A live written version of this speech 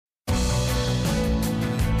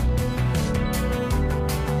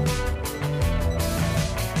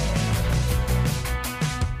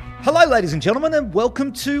Hello, ladies and gentlemen, and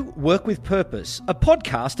welcome to Work with Purpose, a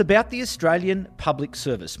podcast about the Australian Public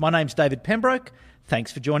Service. My name's David Pembroke.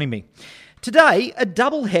 Thanks for joining me. Today, a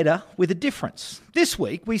double header with a difference. This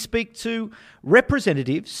week, we speak to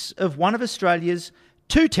representatives of one of Australia's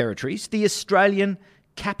two territories, the Australian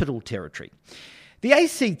Capital Territory. The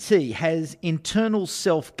ACT has internal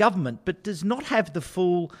self-government but does not have the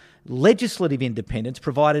full legislative independence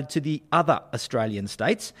provided to the other Australian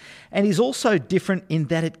states, and is also different in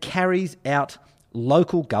that it carries out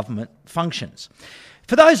local government functions.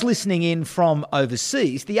 For those listening in from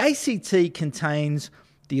overseas, the ACT contains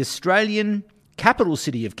the Australian capital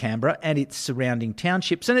city of Canberra and its surrounding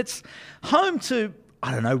townships, and it's home to,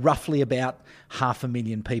 roughly about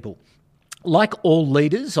 500,000 people. Like all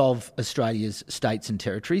leaders of Australia's states and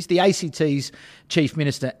territories, the ACT's Chief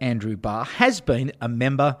Minister Andrew Barr has been a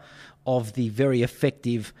member of the very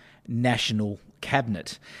effective National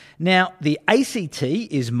Cabinet. Now, the ACT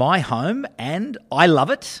is my home and I love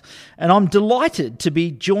it, and I'm delighted to be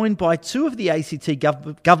joined by two of the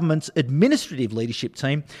ACT government's administrative leadership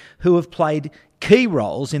team who have played key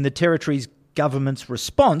roles in the territory's government's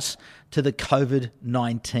response to the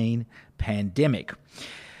COVID-19 pandemic.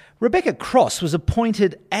 Rebecca Cross was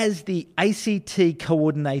appointed as the ACT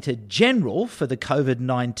Coordinator General for the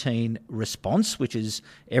COVID-19 response, which is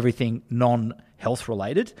everything non-health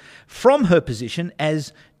related, from her position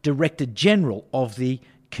as Director General of the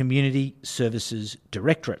Community Services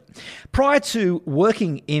Directorate. Prior to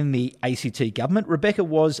working in the ACT government, Rebecca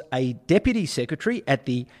was a Deputy Secretary at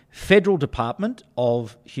the Federal Department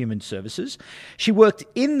of Human Services. She worked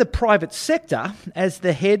in the private sector as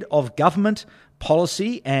the Head of Government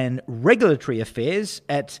Policy and Regulatory Affairs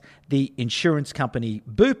at the insurance company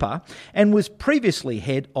Bupa, and was previously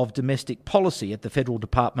Head of Domestic Policy at the Federal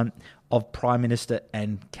Department of Prime Minister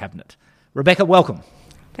and Cabinet. Rebecca, welcome.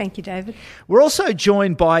 Thank you, David. We're also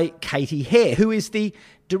joined by Katie Hare, who is the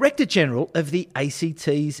Director General of the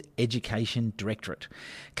ACT's Education Directorate.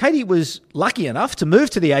 Katie was lucky enough to move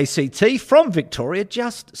to the ACT from Victoria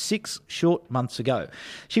just 6 short months ago.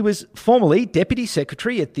 She was formerly Deputy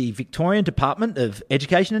Secretary at the Victorian Department of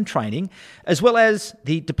Education and Training, as well as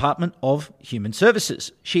the Department of Human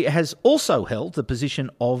Services. She has also held the position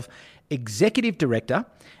of Executive Director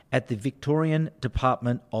at the Victorian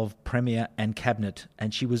Department of Premier and Cabinet,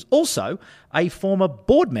 and she was also a former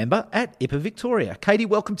board member at IPA Victoria. Katie,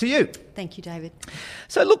 welcome to you. Thank you, David.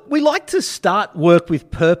 So look, we like to start Work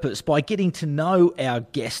with Purpose by getting to know our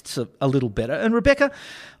guests a little better. And Rebecca,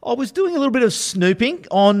 I was doing a little bit of snooping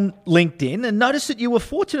on LinkedIn and noticed that you were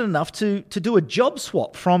fortunate enough to do a job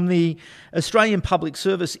swap from the Australian Public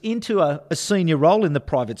Service into a senior role in the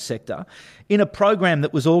private sector in a program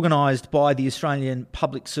that was organised by the Australian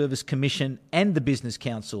Public Service Commission and the Business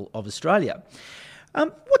Council of Australia.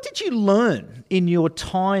 What did you learn in your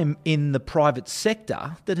time in the private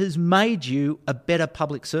sector that has made you a better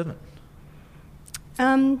public servant?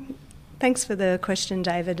 Thanks for the question,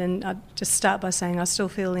 David. And I'd just start by saying I still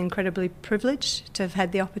feel incredibly privileged to have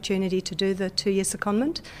had the opportunity to do the 2-year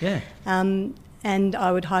secondment. Yeah. And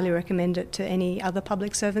I would highly recommend it to any other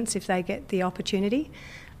public servants if they get the opportunity.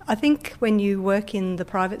 I think when you work in the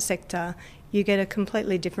private sector, you get a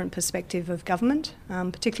completely different perspective of government,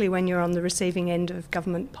 particularly when you're on the receiving end of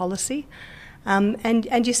government policy.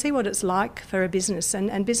 And you see what it's like for a business,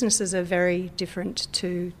 and businesses are very different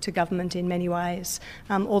to government in many ways,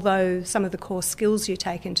 although some of the core skills you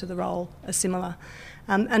take into the role are similar.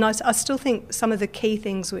 And I still think some of the key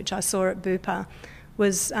things which I saw at Bupa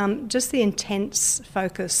was just the intense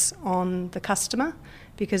focus on the customer,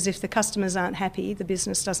 because if the customers aren't happy, the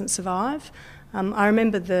business doesn't survive. I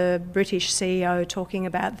remember the British CEO talking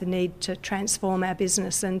about the need to transform our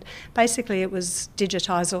business, and basically it was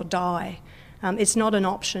digitise or die. It's not an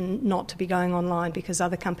option not to be going online because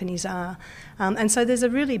other companies are. And so there's a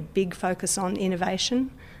really big focus on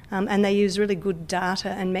innovation, and they use really good data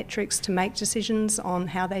and metrics to make decisions on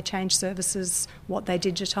how they change services, what they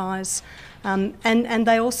digitise. And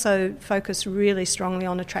they also focus really strongly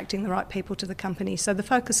on attracting the right people to the company. So the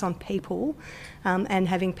focus on people and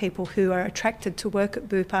having people who are attracted to work at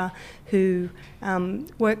Bupa, who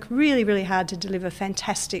work really, really hard to deliver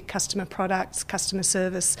fantastic customer products, customer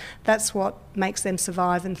service, that's what makes them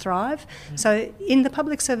survive and thrive. Mm-hmm. So in the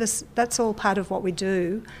public service, that's all part of what we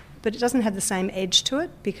do, but it doesn't have the same edge to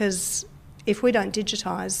it, because if we don't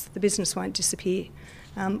digitise, the business won't disappear.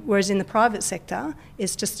 Whereas in the private sector,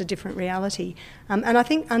 it's just a different reality. And I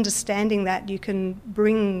think understanding that, you can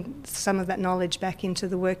bring some of that knowledge back into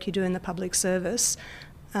the work you do in the public service,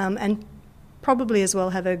 and probably as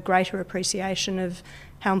well have a greater appreciation of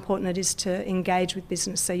how important it is to engage with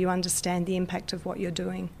business so you understand the impact of what you're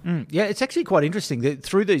doing. Yeah, it's actually quite interesting that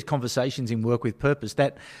through these conversations in Work with Purpose,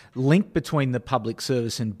 that link between the public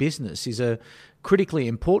service and business is a critically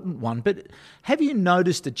important one. But have you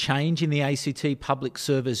noticed a change in the ACT public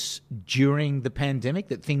service during the pandemic,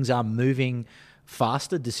 that things are moving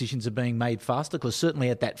faster, decisions are being made faster? Because certainly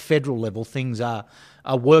at that federal level, things are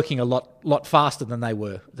working a lot faster than they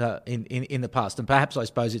were in the past. And perhaps, I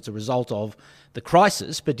suppose, it's a result of the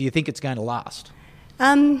crisis, but do you think it's going to last?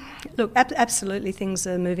 Look, absolutely things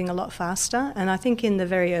are moving a lot faster, and I think in the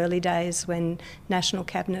very early days when National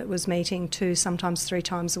Cabinet was meeting 2, sometimes 3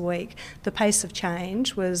 times a week, the pace of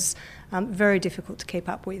change was very difficult to keep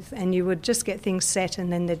up with, and you would just get things set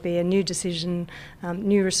and then there'd be a new decision,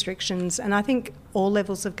 new restrictions, and I think all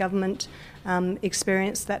levels of government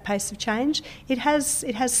experienced that pace of change. It has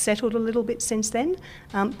settled a little bit since then,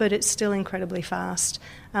 but it's still incredibly fast.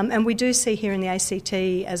 And we do see here in the ACT,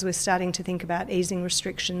 as we're starting to think about easing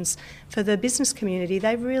restrictions, for the business community,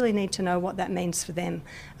 they really need to know what that means for them.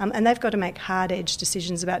 And they've got to make hard-edged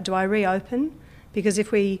decisions about, do I reopen? Because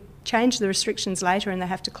if we change the restrictions later and they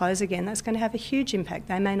have to close again, that's going to have a huge impact.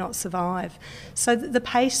 They may not survive. So the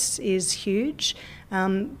pace is huge,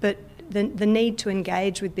 but the need to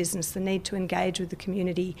engage with business, the need to engage with the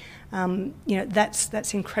community,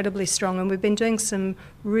 that's incredibly strong. And we've been doing some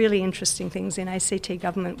really interesting things in ACT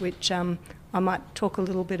government, which I might talk a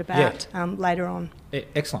little bit about later on.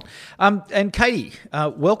 Excellent. And Katie,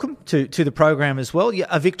 welcome to the program as well. You're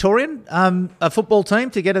a Victorian, a football team,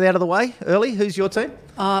 to get it out of the way early. Who's your team?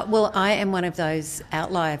 Well, I am one of those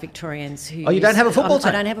outlier Victorians who... Oh, you don't have a football team?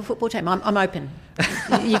 I don't have a football team. I'm open.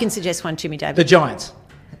 You can suggest one to me, David. The Giants.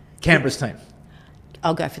 Canberra's team.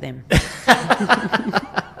 I'll go for them. Is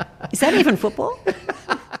that even football?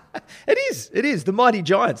 It is. The mighty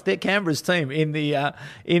Giants. They're Canberra's team in the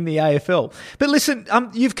AFL. But listen,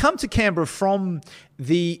 you've come to Canberra from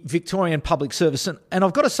the Victorian Public Service, and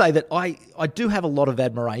I've got to say that I do have a lot of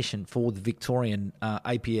admiration for the Victorian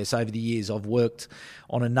APS over the years. I've worked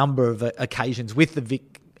on a number of occasions with the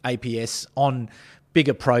Vic APS on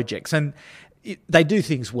bigger projects, and they do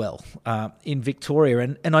things well in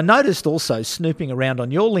Victoria. And I noticed also, snooping around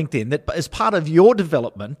on your LinkedIn, that as part of your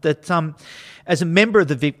development, that as a member of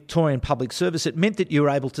the Victorian Public Service, it meant that you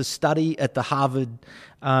were able to study at the Harvard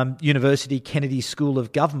University Kennedy School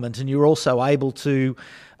of Government, and you were also able to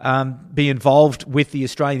be involved with the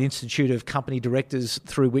Australian Institute of Company Directors,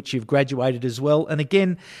 through which you've graduated as well. And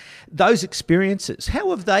again, those experiences,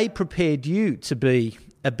 how have they prepared you to be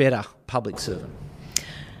a better public servant?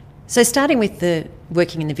 So starting with the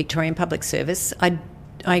working in the Victorian Public Service, I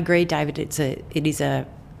agree, David, it is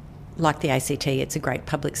like the ACT, it's a great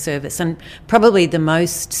public service, and probably the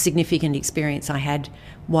most significant experience I had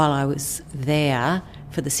while I was there,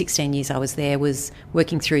 for the 16 years I was there, was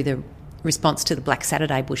working through the response to the Black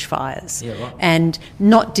Saturday bushfires. Yeah, right. And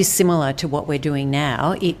not dissimilar to what we're doing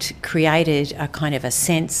now, it created a kind of a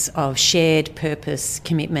sense of shared purpose,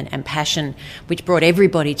 commitment and passion, which brought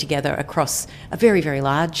everybody together across a very, very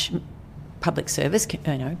large public service,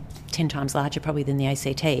 10 times larger probably than the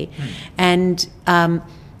ACT. And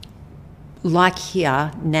like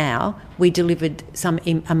here now, we delivered some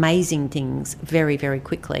amazing things very, very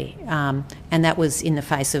quickly. And that was in the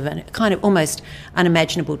face of a kind of almost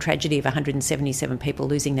unimaginable tragedy of 177 people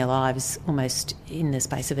losing their lives almost in the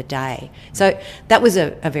space of a day. So that was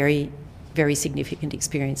a very, very significant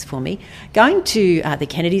experience for me. Going to the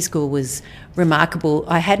Kennedy School was remarkable.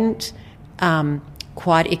 I hadn't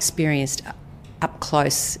quite experienced up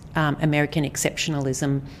close American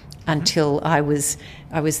exceptionalism until I was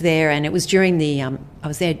there, and it was during the I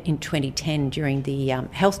was there in 2010 during the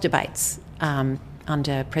health debates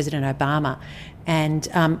under President Obama, and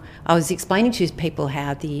I was explaining to people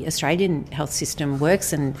how the Australian health system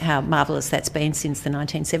works and how marvellous that's been since the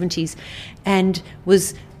 1970s, and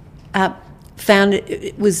was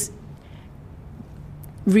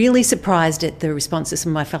really surprised at the responses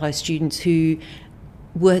of my fellow students, who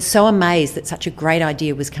were so amazed that such a great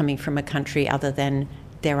idea was coming from a country other than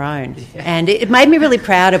their own. Yeah. And it made me really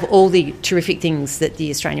proud of all the terrific things that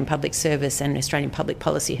the Australian Public Service and Australian public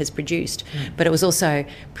policy has produced. But it was also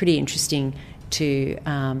pretty interesting to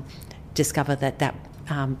discover that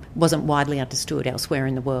wasn't widely understood elsewhere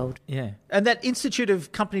in the world. Yeah. And that Institute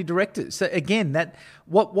of Company Directors, so again,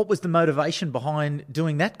 what was the motivation behind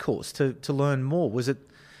doing that course, to learn more? Was it,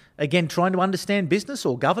 again, trying to understand business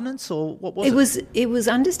or governance, or what was it? It was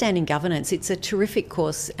understanding governance. It's a terrific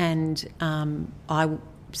course, and I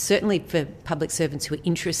certainly, for public servants who are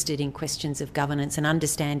interested in questions of governance and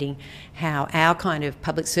understanding how our kind of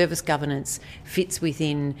public service governance fits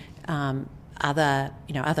within other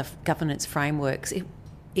governance frameworks,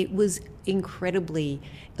 it was incredibly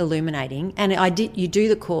illuminating. And I did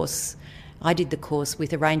the course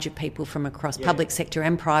with a range of people from across public sector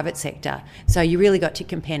and private sector. So you really got to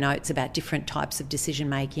compare notes about different types of decision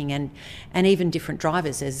making and even different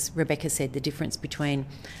drivers. As Rebecca said, the difference between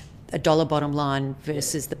a dollar bottom line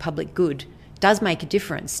versus the public good does make a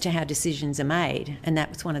difference to how decisions are made, and that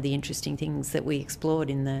was one of the interesting things that we explored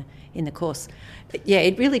in the course. But yeah,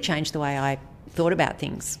 it really changed the way I thought about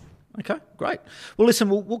things. Okay, great. Well, listen,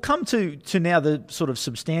 we'll come to now the sort of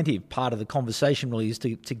substantive part of the conversation, really, is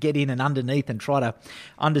to get in and underneath and try to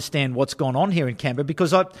understand what's gone on here in Canberra,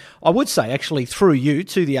 because I would say, actually, through you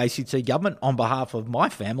to the ACT government, on behalf of my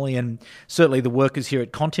family and certainly the workers here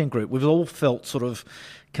at Content Group, we've all felt sort of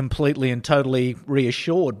completely and totally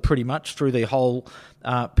reassured pretty much through the whole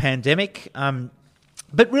pandemic.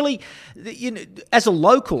 But really, as a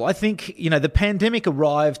local, I think, the pandemic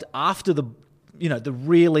arrived after the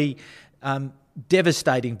really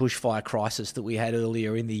devastating bushfire crisis that we had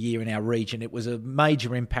earlier in the year in our region. It was a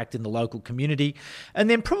major impact in the local community. And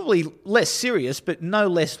then probably less serious, but no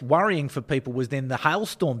less worrying for people, was then the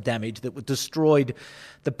hailstorm damage that destroyed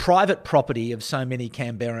the private property of so many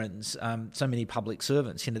Canberrans, so many public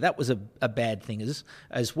servants. That was a bad thing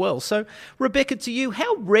as well. So, Rebecca, to you,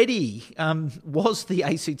 how ready was the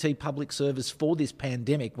ACT Public Service for this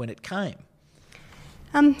pandemic when it came?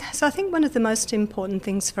 So I think one of the most important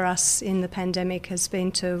things for us in the pandemic has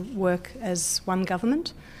been to work as one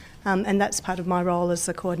government, and that's part of my role as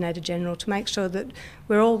the Coordinator General, to make sure that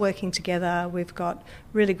we're all working together, we've got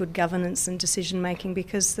really good governance and decision making,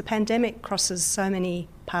 because the pandemic crosses so many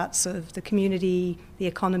parts of the community, the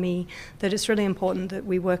economy, that it's really important that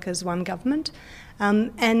we work as one government.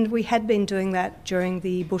 And we had been doing that during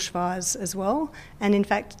the bushfires as well, and in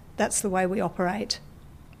fact that's the way we operate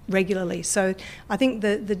regularly. So I think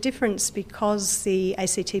the difference, because the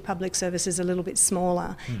ACT Public Service is a little bit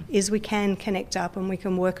smaller, is we can connect up and we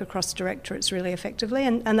can work across directorates really effectively,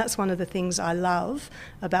 and that's one of the things I love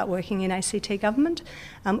about working in ACT government.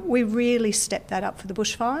 We really stepped that up for the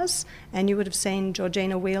bushfires, and you would have seen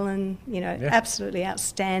Georgina Whelan, absolutely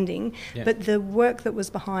outstanding. Yeah. But the work that was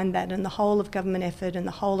behind that, and the whole of government effort and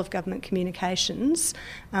the whole of government communications,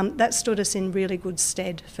 that stood us in really good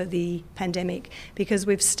stead for the pandemic, because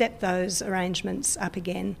we've stepped those arrangements up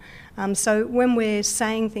again. So when we're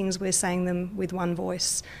saying things, we're saying them with one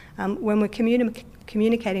voice. When we're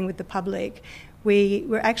communicating with the public, we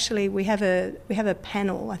have a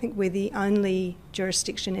panel. I think we're the only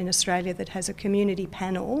jurisdiction in Australia that has a community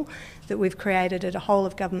panel that we've created at a whole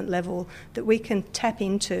of government level that we can tap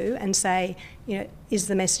into and say, is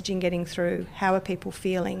the messaging getting through? How are people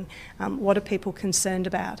feeling? What are people concerned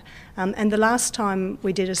about? And the last time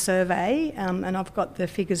we did a survey, and I've got the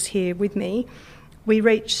figures here with me, we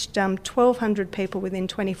reached 1,200 people within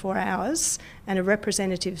 24 hours and a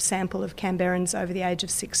representative sample of Canberrans over the age of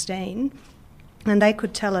 16. And they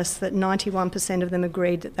could tell us that 91% of them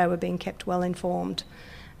agreed that they were being kept well informed.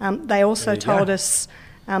 They also told us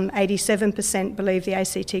 87% believe the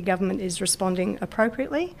ACT government is responding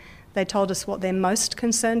appropriately. They told us what they're most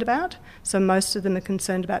concerned about. So most of them are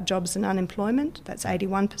concerned about jobs and unemployment. That's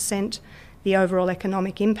 81%. The overall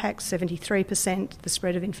economic impact, 73%. The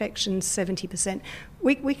spread of infections, 70%.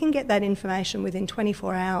 We can get that information within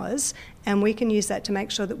 24 hours, and we can use that to make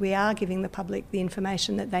sure that we are giving the public the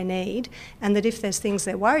information that they need, and that if there's things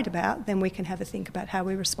they're worried about, then we can have a think about how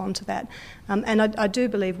we respond to that. And I do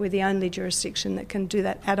believe we're the only jurisdiction that can do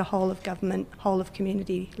that at a whole of government, whole of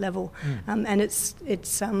community level. And it's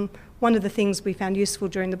one of the things we found useful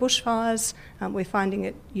during the bushfires. We're finding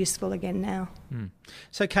it useful again now.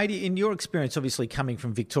 So, Katie, in your experience, obviously coming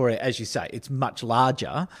from Victoria, as you say, it's much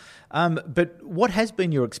larger. But what has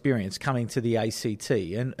been your experience coming to the ACT,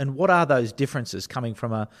 and what are those differences coming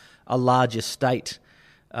from a larger state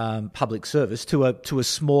public service to a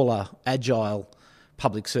smaller, agile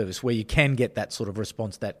public service where you can get that sort of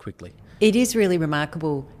response that quickly? It is really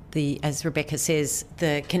remarkable, as Rebecca says,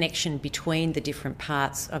 the connection between the different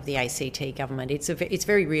parts of the ACT government. It's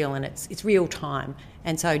very real, and it's real time.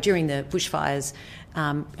 And so during the bushfires,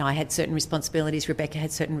 I had certain responsibilities, Rebecca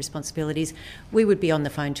had certain responsibilities. We would be on the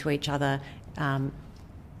phone to each other,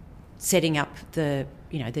 setting up the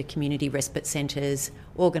community respite centres,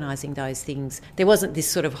 organising those things. There wasn't this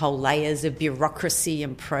sort of whole layers of bureaucracy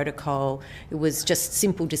and protocol. It was just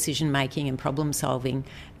simple decision making and problem solving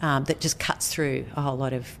that just cuts through a whole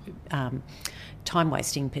lot of time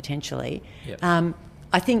wasting potentially. Yep.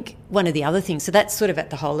 I think one of the other things, so that's sort of at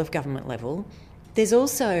the whole of government level. There's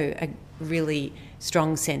also a really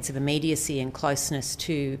strong sense of immediacy and closeness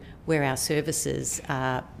to where our services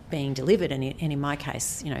are being delivered, and in my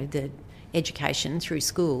case, the education through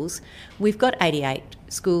schools. We've got 88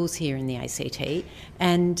 schools here in the ACT,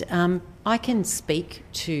 and I can speak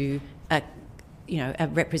to a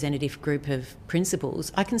representative group of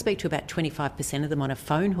principals. I can speak to about 25% of them on a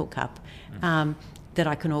phone hookup that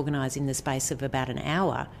I can organise in the space of about an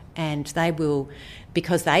hour, and they will,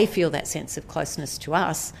 because they feel that sense of closeness to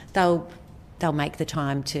us, they'll make the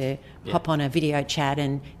time to hop on a video chat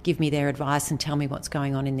and give me their advice and tell me what's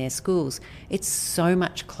going on in their schools. It's so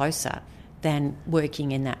much closer than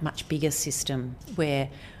working in that much bigger system where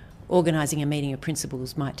organising a meeting of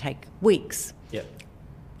principals might take weeks. Yep.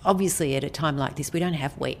 Obviously, at a time like this, we don't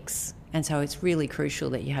have weeks, and so it's really crucial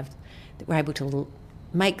that we're able to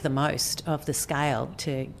make the most of the scale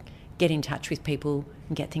to get in touch with people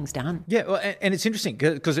and get things done. Yeah, well, and it's interesting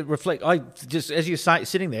because it reflects. I just, as you're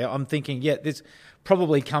sitting there, I'm thinking, this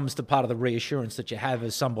probably comes to part of the reassurance that you have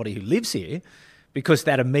as somebody who lives here, because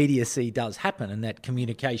that immediacy does happen and that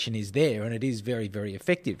communication is there, and it is very, very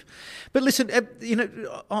effective. But listen,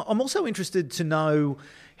 I'm also interested to know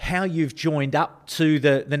how you've joined up to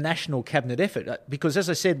the national cabinet effort, because as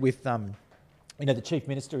I said, with the Chief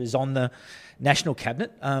Minister is on the National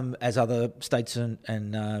Cabinet, as other states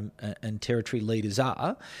and territory leaders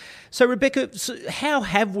are. So, Rebecca, how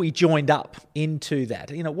have we joined up into that?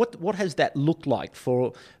 What has that looked like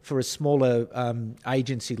for a smaller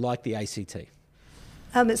agency like the ACT?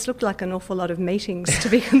 It's looked like an awful lot of meetings, to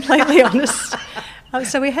be completely honest.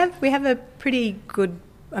 So we have a pretty good.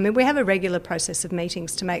 We have a regular process of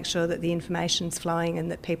meetings to make sure that the information's flowing and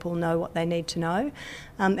that people know what they need to know.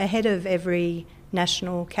 Ahead of every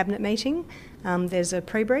national cabinet meeting, there's a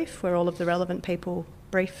pre-brief where all of the relevant people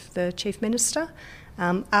brief the Chief Minister.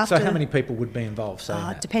 So how many people would be involved?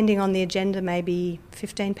 Depending on the agenda, maybe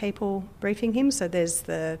 15 people briefing him. So there's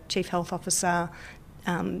the Chief Health Officer,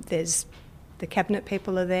 there's the Cabinet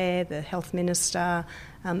people are there, the Health Minister,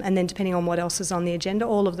 and then depending on what else is on the agenda,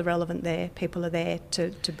 all of the relevant people are there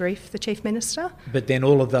to brief the Chief Minister. But then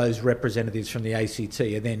all of those representatives from the ACT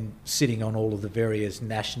are then sitting on all of the various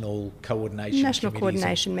national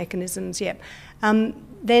coordination mechanisms, yep.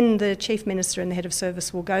 Then the Chief Minister and the Head of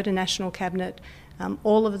Service will go to National Cabinet.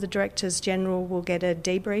 All of the Directors General will get a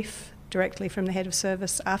debrief directly from the Head of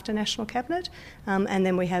Service after National Cabinet, and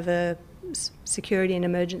then we have a Security and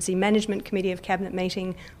Emergency Management Committee of Cabinet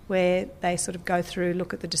meeting where they sort of go through,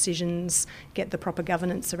 look at the decisions, get the proper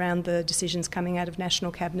governance around the decisions coming out of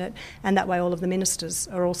National Cabinet, and that way all of the ministers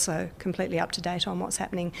are also completely up to date on what's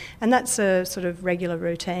happening. And that's a sort of regular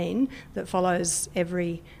routine that follows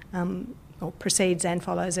every or precedes and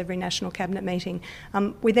follows every National Cabinet meeting.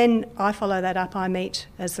 I follow that up. I meet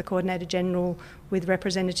as the Coordinator General with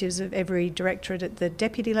representatives of every directorate at the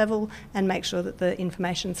deputy level and make sure that the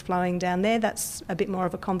information's flowing down there. That's a bit more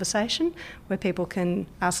of a conversation where people can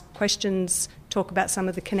ask questions, talk about some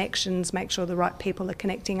of the connections, make sure the right people are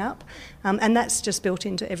connecting up. And that's just built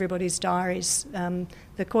into everybody's diaries.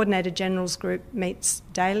 The Coordinator General's group meets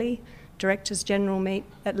daily. Directors General meet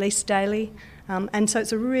at least daily. And so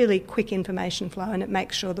it's a really quick information flow, and it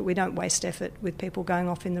makes sure that we don't waste effort with people going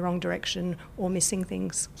off in the wrong direction or missing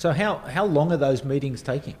things. So how long are those meetings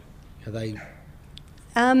taking? Are they?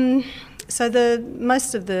 So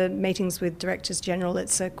most of the meetings with Directors General,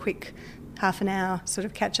 it's a quick half an hour sort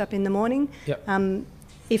of catch up in the morning. Yep.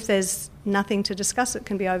 If there's nothing to discuss, it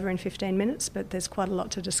can be over in 15 minutes, but there's quite a lot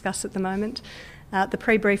to discuss at the moment. The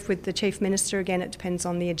pre-brief with the Chief Minister, again, it depends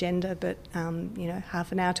on the agenda, but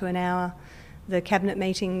half an hour to an hour. The Cabinet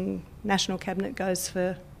meeting, National Cabinet, goes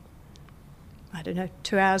for,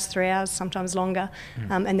 2 hours, 3 hours, sometimes longer.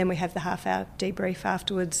 And then we have the half-hour debrief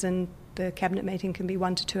afterwards, and the Cabinet meeting can be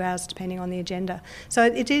 1 to 2 hours depending on the agenda. So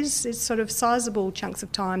it's sort of sizable chunks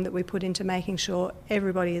of time that we put into making sure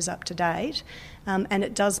everybody is up to date. And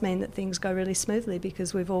it does mean that things go really smoothly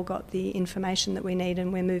because we've all got the information that we need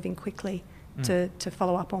and we're moving quickly to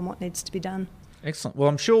follow up on what needs to be done. Excellent. Well,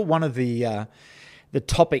 I'm sure one of the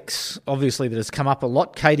topics, obviously, that has come up a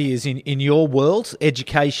lot, Katie, is in your world,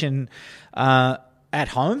 education at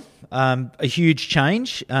home, a huge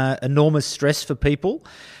change, enormous stress for people.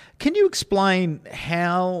 Can you explain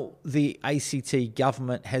how the ACT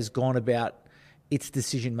government has gone about its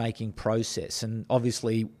decision-making process? And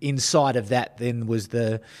obviously, inside of that then was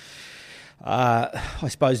the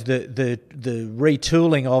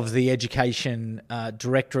retooling of the Education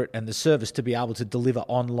Directorate and the service to be able to deliver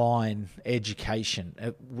online education.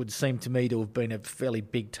 It would seem to me to have been a fairly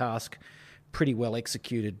big task, pretty well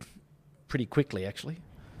executed pretty quickly, actually.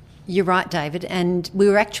 You're right, David, and we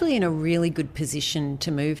were actually in a really good position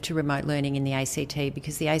to move to remote learning in the ACT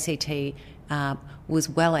because the ACT was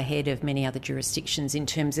well ahead of many other jurisdictions in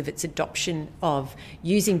terms of its adoption of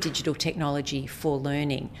using digital technology for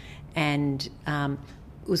learning. and it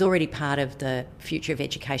was already part of the Future of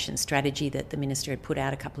Education strategy that the Minister had put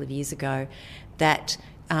out a couple of years ago, that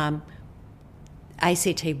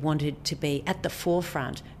ACT wanted to be at the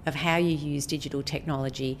forefront of how you use digital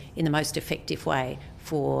technology in the most effective way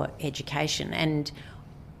for education. And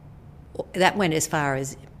that went as far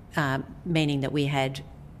as meaning that we had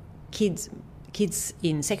kids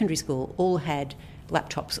in secondary school all had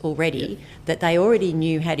laptops already, that they already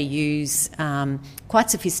knew how to use quite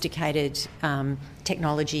sophisticated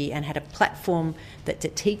technology, and had a platform that the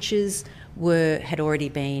teachers had already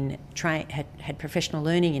been had professional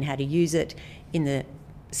learning in how to use it in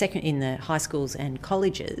the high schools and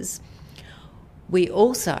colleges. We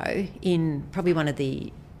also, in probably one of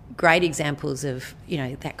the great examples of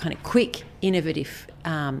that kind of quick, innovative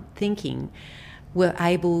thinking, were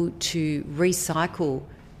able to recycle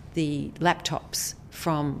the laptops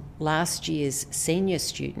from last year's senior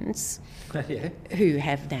students who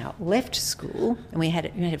have now left school, and we had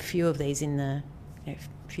a few of these a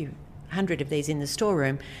few hundred of these in the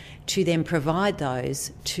storeroom, to then provide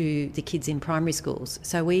those to the kids in primary schools.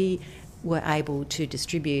 So we were able to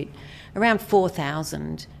distribute around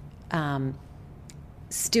 4,000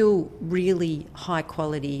 still really high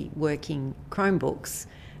quality working Chromebooks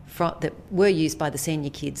that were used by the senior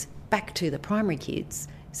kids back to the primary kids,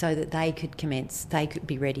 so that they could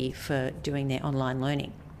be ready for doing their online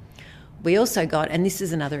learning. We also got, and this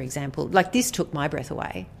is another example, like this took my breath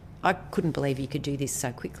away. I couldn't believe you could do this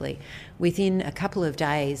so quickly. Within a couple of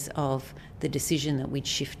days of the decision that we'd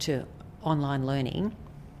shift to online learning,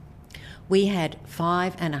 we had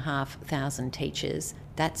 5,500 teachers.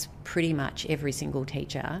 That's pretty much every single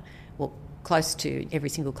teacher, well, close to every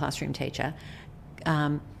single classroom teacher,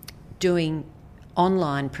 doing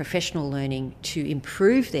online professional learning to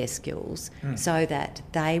improve their skills so that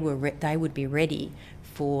they would be ready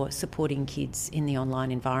for supporting kids in the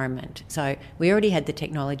online environment. So we already had the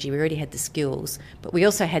technology, we already had the skills, but we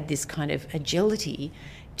also had this kind of agility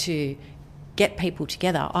to get people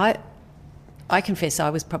together. I confess I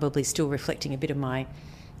was probably still reflecting a bit of my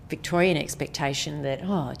Victorian expectation that,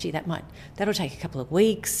 that'll take a couple of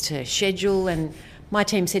weeks to schedule, and my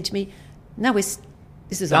team said to me, no, this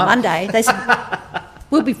is on Monday. They said,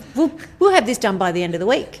 we'll have this done by the end of the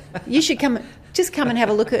week. You should come and have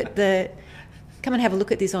a look at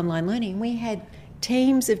this online learning. We had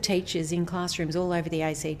teams of teachers in classrooms all over the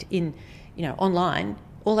ACT, online,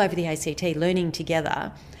 all over the ACT, learning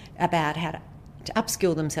together about how to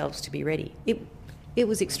upskill themselves to be ready. It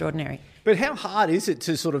was extraordinary. But how hard is it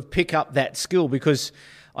to sort of pick up that skill? Because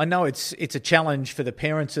I know it's a challenge for the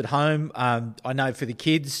parents at home. I know for the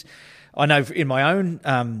kids. I know in my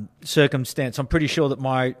own circumstance, I'm pretty sure that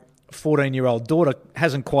my 14-year-old daughter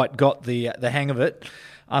hasn't quite got the hang of it,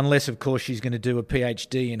 unless, of course, she's going to do a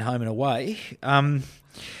PhD in home and away.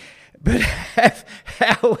 But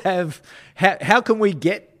how can we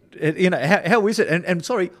get, how is it? And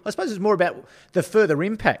sorry, I suppose it's more about the further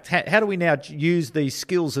impact. How do we now use these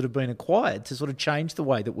skills that have been acquired to sort of change the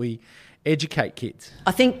way that we educate kids?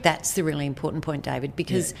 I think that's the really important point, David,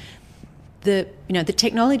 because the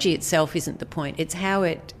technology itself isn't the point. It's how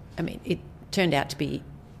it turned out to be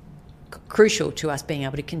crucial to us being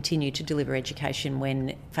able to continue to deliver education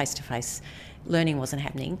when face-to-face learning wasn't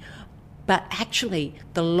happening. But actually,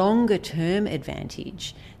 the longer-term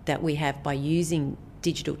advantage that we have by using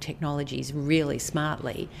digital technologies really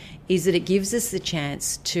smartly is that it gives us the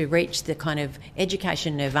chance to reach the kind of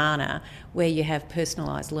education nirvana where you have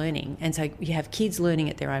personalised learning. And so you have kids learning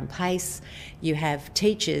at their own pace, you have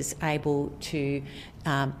teachers able to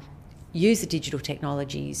use the digital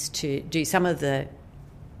technologies to do some of the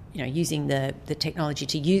using the technology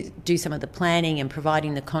to do some of the planning and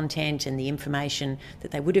providing the content and the information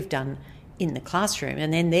that they would have done in the classroom.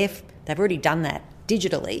 And then they've already done that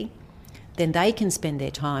digitally. Then they can spend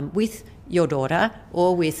their time with your daughter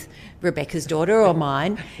or with Rebecca's daughter or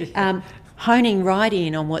mine, honing right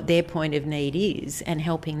in on what their point of need is and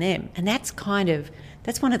helping them. And that's one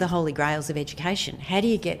of the holy grails of education. How do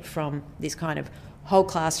you get from this kind of whole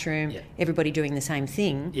classroom, everybody doing the same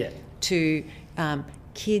thing, to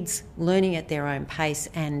kids learning at their own pace,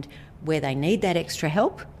 and where they need that extra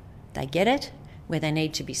help, they get it. Where they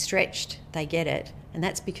need to be stretched, they get it. And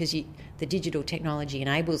that's because the digital technology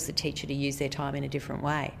enables the teacher to use their time in a different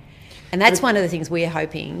way. And that's one of the things we're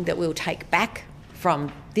hoping that we'll take back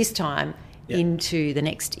from this time into the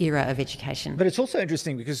next era of education. But it's also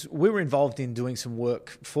interesting because we were involved in doing some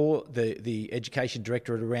work for the Education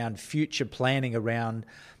Directorate around future planning around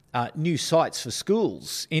new sites for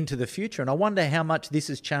schools into the future. And I wonder how much this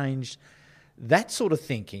has changed that sort of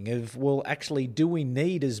thinking of, well, actually, do we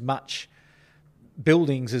need as much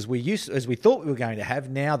buildings as we thought we were going to have,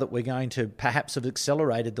 now that we're going to perhaps have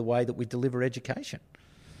accelerated the way that we deliver education?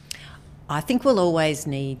 I think we'll always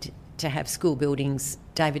need to have school buildings,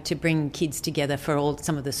 David, to bring kids together for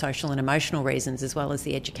some of the social and emotional reasons as well as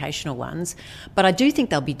the educational ones. But I do think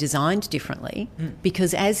they'll be designed differently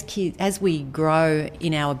because as we grow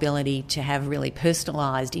in our ability to have really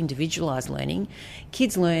personalised, individualised learning,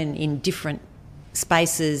 kids learn in different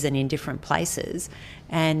spaces and in different places,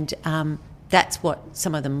 and that's what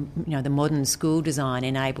some of the modern school design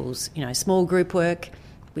enables. Small group work,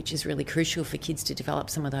 which is really crucial for kids to develop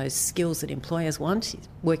some of those skills that employers want,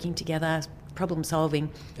 working together, problem solving.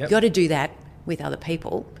 Yep. You've got to do that with other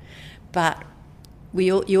people. But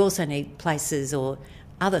you also need places or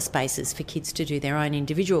other spaces for kids to do their own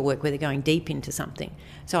individual work where they're going deep into something.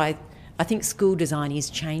 So I think school design is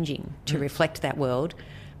changing to reflect that world,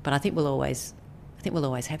 but I think we'll always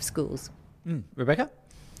have schools. Rebecca?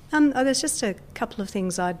 There's just a couple of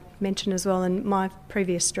things I'd mention as well, and my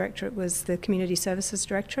previous directorate was the Community Services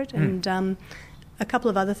Directorate, and a couple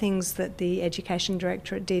of other things that the Education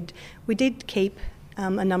Directorate did. We did keep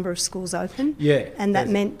a number of schools open, and that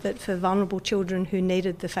meant that for vulnerable children who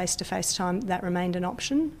needed the face-to-face time, that remained an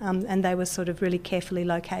option, and they were sort of really carefully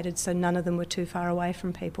located, so none of them were too far away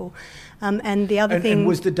from people. And the other thing... And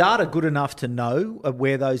was the data good enough to know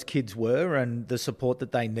where those kids were and the support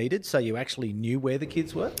that they needed, so you actually knew where the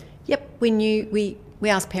kids were? Yep, we knew. We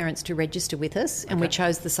asked parents to register with us, and we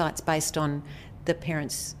chose the sites based on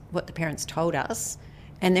what the parents told us,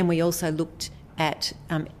 and then we also looked at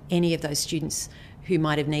any of those students who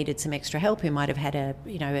might have needed some extra help, who might have had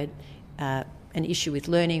an issue with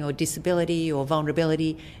learning or disability or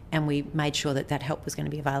vulnerability, and we made sure that help was going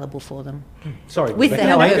to be available for them. Sorry, with Rebecca, the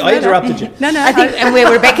help I interrupted you. No. I think, and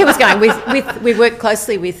where Rebecca was going, we work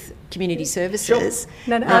closely with community services.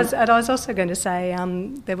 Sure. No, I was also going to say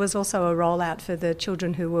there was also a rollout for the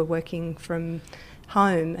children who were working from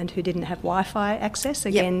home and who didn't have Wi-Fi access.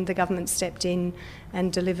 Again, the government stepped in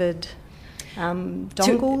and delivered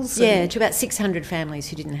dongles. To about 600 families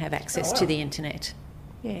who didn't have access to the internet.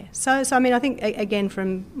 Yeah, so I mean, I think, again,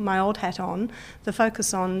 from my old hat on, the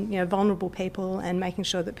focus on vulnerable people and making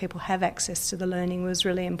sure that people have access to the learning was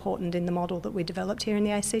really important in the model that we developed here in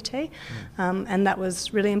the ACT, and that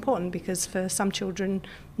was really important because for some children,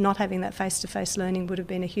 not having that face-to-face learning would have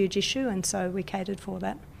been a huge issue, and so we catered for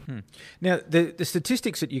that. Now, the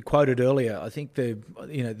statistics that you quoted earlier, I think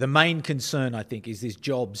the main concern, I think, is this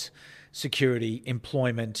jobs, security,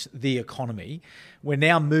 employment, the economy. We're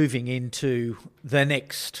now moving into the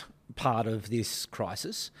next part of this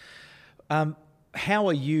crisis. How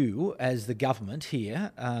are you, as the government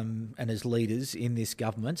here, and as leaders in this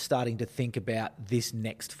government, starting to think about this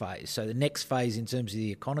next phase? So the next phase in terms of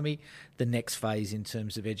the economy, the next phase in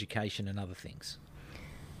terms of education and other things.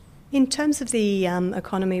 In terms of the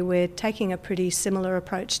economy, we're taking a pretty similar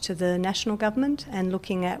approach to the national government and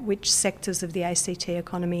looking at which sectors of the ACT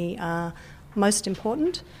economy are most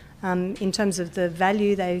important in terms of the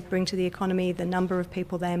value they bring to the economy, the number of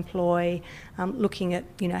people they employ, looking at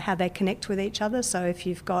how they connect with each other. So if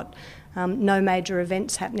you've got no major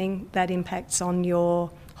events happening, that impacts on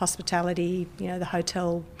your hospitality, the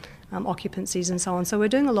hotel occupancies and so on. So we're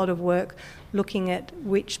doing a lot of work looking at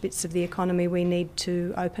which bits of the economy we need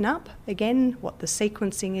to open up, again, what the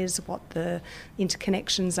sequencing is, what the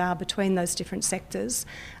interconnections are between those different sectors,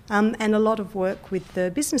 and a lot of work with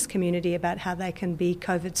the business community about how they can be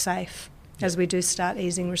COVID safe as we do start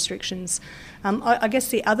easing restrictions. I guess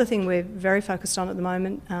the other thing we're very focused on at the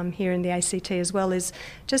moment here in the ACT as well is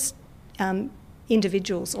just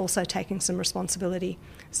individuals also taking some responsibility.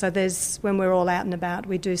 So when we're all out and about,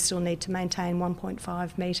 we do still need to maintain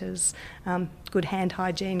 1.5 metres, good hand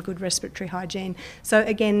hygiene, good respiratory hygiene. So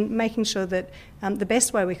again, making sure that the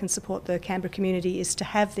best way we can support the Canberra community is to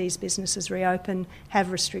have these businesses reopen,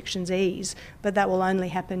 have restrictions ease, but that will only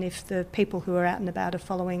happen if the people who are out and about are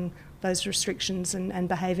following those restrictions and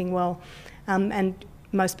behaving well. And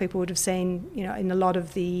most people would have seen, in a lot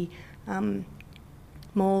of the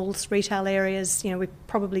malls, retail areas, we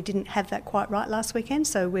probably didn't have that quite right last weekend,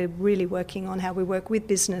 so we're really working on how we work with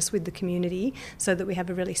business, with the community, so that we have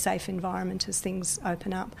a really safe environment as things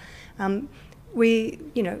open up.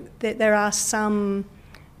 There are some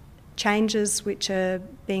changes which are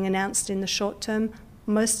being announced in the short term.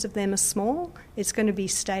 most of them are small. It's going to be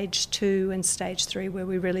stage 2 and stage 3 where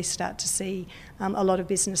we really start to see a lot of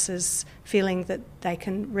businesses feeling that they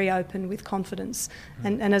can reopen with confidence.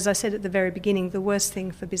 And as I said at the very beginning, the worst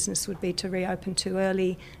thing for business would be to reopen too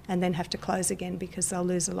early and then have to close again, because they'll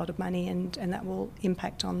lose a lot of money and that will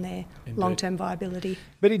impact on their long-term viability.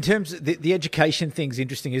 But in terms of the education thing's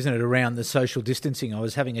interesting, isn't it, around the social distancing? I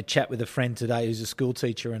was having a chat with a friend today who's a school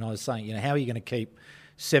teacher, and I was saying, how are you going to keep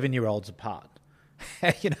 7-year-olds apart?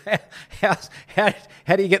 How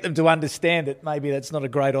do you get them to understand that maybe that's not a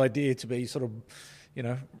great idea to be sort of,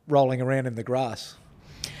 rolling around in the grass?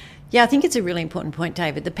 Yeah, I think it's a really important point,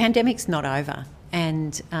 David. The pandemic's not over,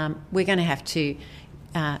 and we're going to have to,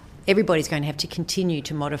 everybody's going to have to continue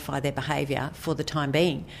to modify their behaviour for the time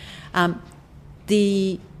being.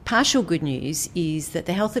 The partial good news is that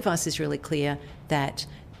the health advice is really clear that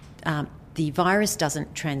the virus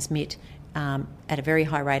doesn't transmit at a very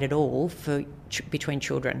high rate at all between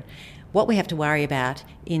children. What we have to worry about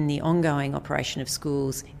in the ongoing operation of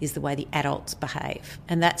schools is the way the adults behave,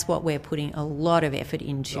 and that's what we're putting a lot of effort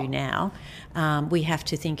into now. We have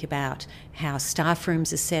to think about how staff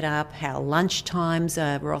rooms are set up, how lunch times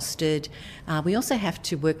are rostered. We also have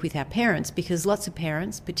to work with our parents, because lots of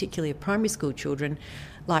parents, particularly of primary school children,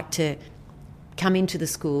 like to come into the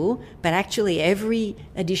school, but actually every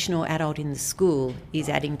additional adult in the school is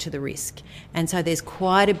adding to the risk. And so there's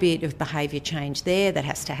quite a bit of behaviour change there that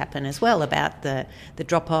has to happen as well, about the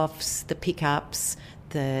drop-offs, the pickups,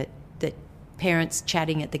 the parents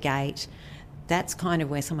chatting at the gate. That's kind of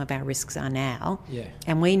where some of our risks are now. Yeah.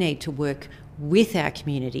 And we need to work with our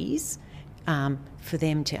communities for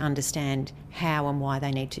them to understand how and why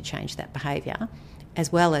they need to change that behaviour,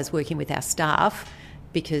 as well as working with our staff,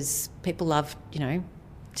 because people love,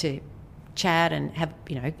 to chat and have,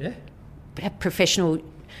 have professional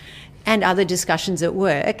and other discussions at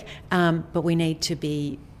work, but we need to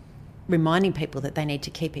be reminding people that they need to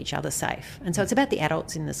keep each other safe. And so it's about the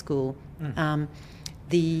adults in the school.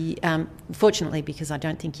 Fortunately, because I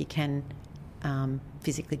don't think you can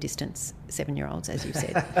physically distance 7-year-olds, as you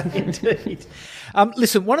said. Indeed.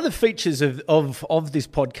 Listen, one of the features of this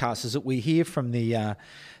podcast is that we hear from the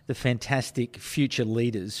fantastic future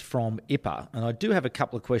leaders from IPA, and I do have a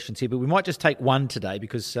couple of questions here, but we might just take one today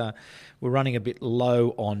because we're running a bit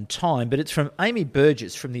low on time. But it's from Amy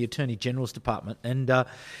Burgess from the Attorney General's Department, and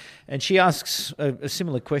she asks a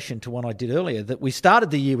similar question to one I did earlier, that we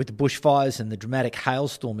started the year with the bushfires and the dramatic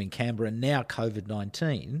hailstorm in Canberra, and now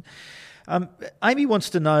COVID-19. Amy wants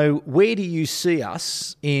to know, where do you see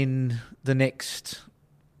us in the next,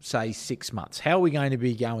 say, 6 months? How are we going to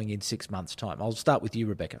be going in 6 months' time? I'll start with you,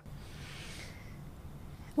 Rebecca.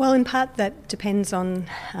 Well, in part that depends on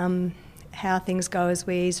how things go as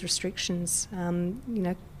we ease restrictions.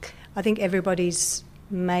 I think everybody's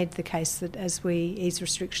made the case that as we ease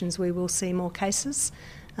restrictions, we will see more cases.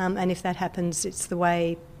 And if that happens, it's the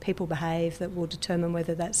way people behave that will determine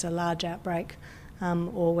whether that's a large outbreak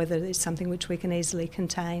or whether it's something which we can easily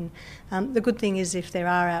contain. The good thing is, if there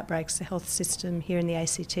are outbreaks, the health system here in the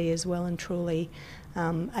ACT is well and truly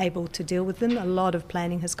able to deal with them. A lot of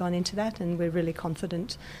planning has gone into that, and we're really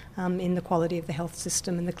confident in the quality of the health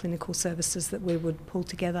system and the clinical services that we would pull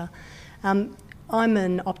together. I'm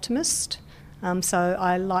an optimist, so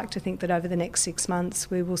I like to think that over the next 6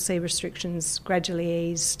 months we will see restrictions gradually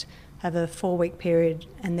eased, have a 4-week period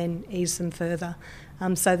and then ease them further.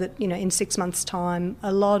 So that, in 6 months' time,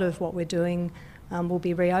 a lot of what we're doing will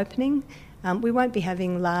be reopening. We won't be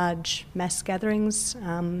having large mass gatherings.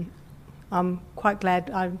 I'm quite glad.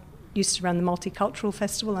 I used to run the Multicultural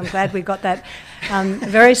Festival. I'm glad we got that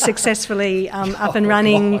very successfully up and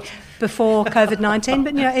running before COVID-19.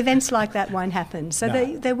 But, events like that won't happen. So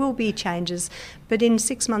there will be changes. But in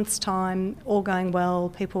 6 months' time, all going well,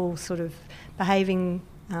 people sort of behaving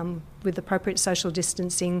with appropriate social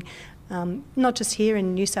distancing, not just here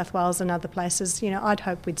in New South Wales and other places. I'd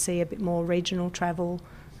hope we'd see a bit more regional travel,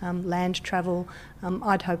 land travel.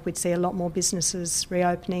 I'd hope we'd see a lot more businesses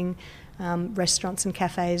reopening, restaurants and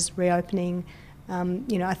cafes reopening.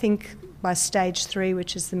 I think by stage 3,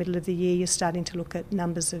 which is the middle of the year, you're starting to look at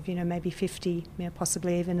numbers of, maybe 50,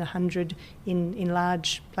 possibly even 100 in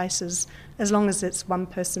large places, as long as it's one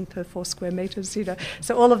person per 4 square metres,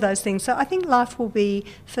 So all of those things. So I think life will be,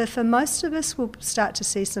 for most of us, we'll start to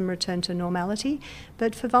see some return to normality.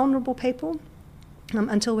 But for vulnerable people,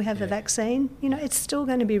 until we have a vaccine, it's still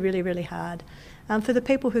going to be really, really hard. For the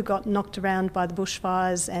people who got knocked around by the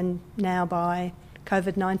bushfires and now by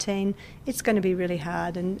COVID-19, it's going to be really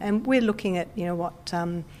hard, and we're looking at what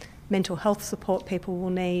mental health support people will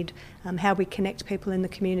need, how we connect people in the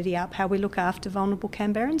community up, how we look after vulnerable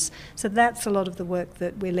Canberrans. So that's a lot of the work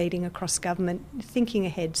that we're leading across government, thinking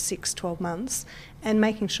ahead 6-12 months and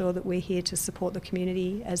making sure that we're here to support the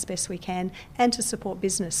community as best we can and to support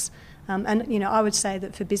business. And I would say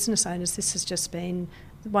that for business owners, this has just been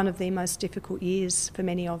one of the most difficult years for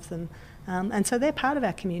many of them. And so they're part of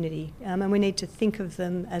our community, and we need to think of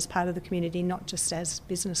them as part of the community, not just as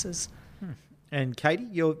businesses. And Katie,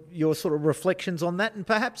 your sort of reflections on that, and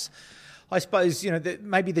perhaps, I suppose,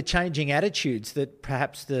 maybe the changing attitudes that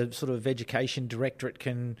perhaps the sort of Education Directorate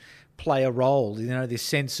can play a role, this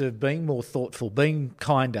sense of being more thoughtful, being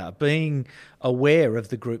kinder, being aware of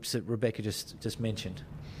the groups that Rebecca just mentioned.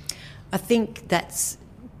 I think that's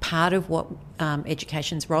part of what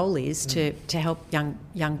education's role is, to help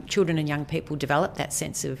young children and young people develop that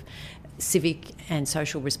sense of civic and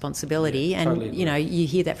social responsibility. And totally you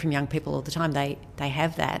hear that from young people all the time. They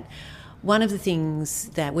have that. One of the things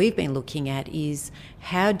that we've been looking at is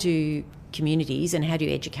how do communities and how do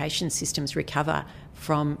education systems recover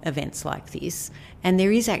from events like this? And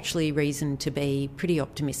there is actually reason to be pretty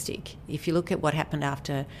optimistic. If you look at what happened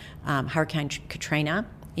after Hurricane Katrina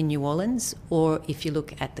in New Orleans, or if you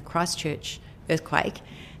look at the Christchurch earthquake,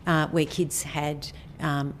 where kids had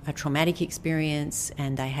a traumatic experience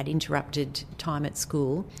and they had interrupted time at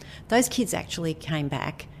school, those kids actually came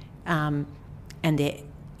back and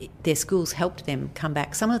their schools helped them come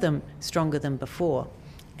back, some of them stronger than before,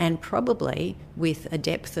 and probably with a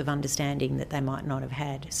depth of understanding that they might not have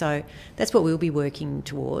had. So that's what we'll be working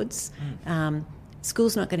towards.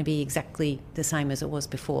 School's not going to be exactly the same as it was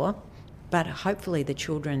before, but hopefully the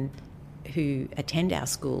children who attend our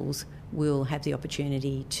schools will have the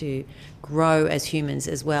opportunity to grow as humans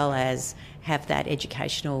as well as have that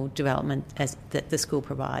educational development that the school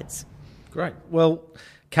provides. Great. Well,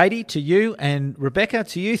 Katie, to you, and Rebecca,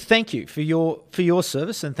 to you, thank you for your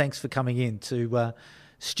service, and thanks for coming in to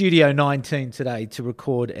Studio 19 today to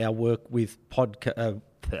record our Work with Purpose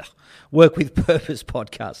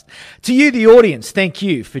podcast. To you, the audience, thank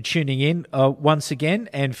you for tuning in once again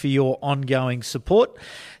and for your ongoing support.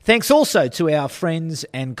 Thanks also to our friends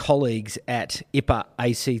and colleagues at IPA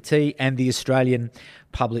ACT and the Australian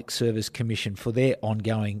Public Service Commission for their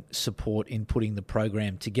ongoing support in putting the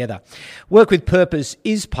program together. Work with Purpose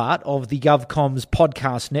is part of the GovComms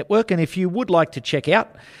podcast network, and if you would like to check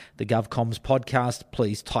out the GovComms podcast,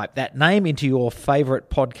 please type that name into your favourite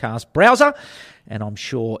podcast browser, and I'm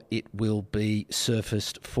sure it will be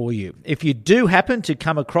surfaced for you. If you do happen to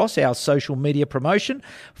come across our social media promotion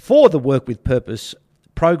for the Work with Purpose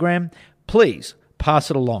program, please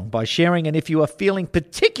pass it along by sharing, and if you are feeling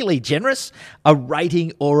particularly generous, a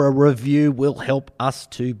rating or a review will help us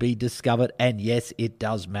to be discovered, and yes, it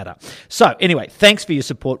does matter. So anyway, thanks for your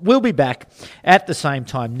support. We'll be back at the same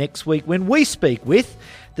time next week when we speak with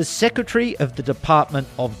the Secretary of the Department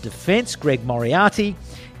of Defence, Greg Moriarty,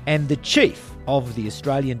 and the Chief of the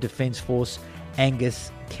Australian Defence Force,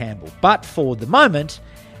 Angus Campbell. But for the moment,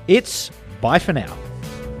 it's bye for now.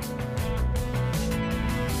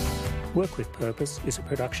 Work with Purpose is a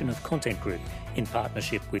production of Content Group in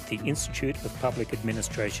partnership with the Institute of Public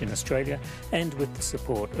Administration Australia and with the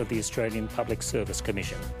support of the Australian Public Service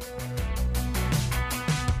Commission.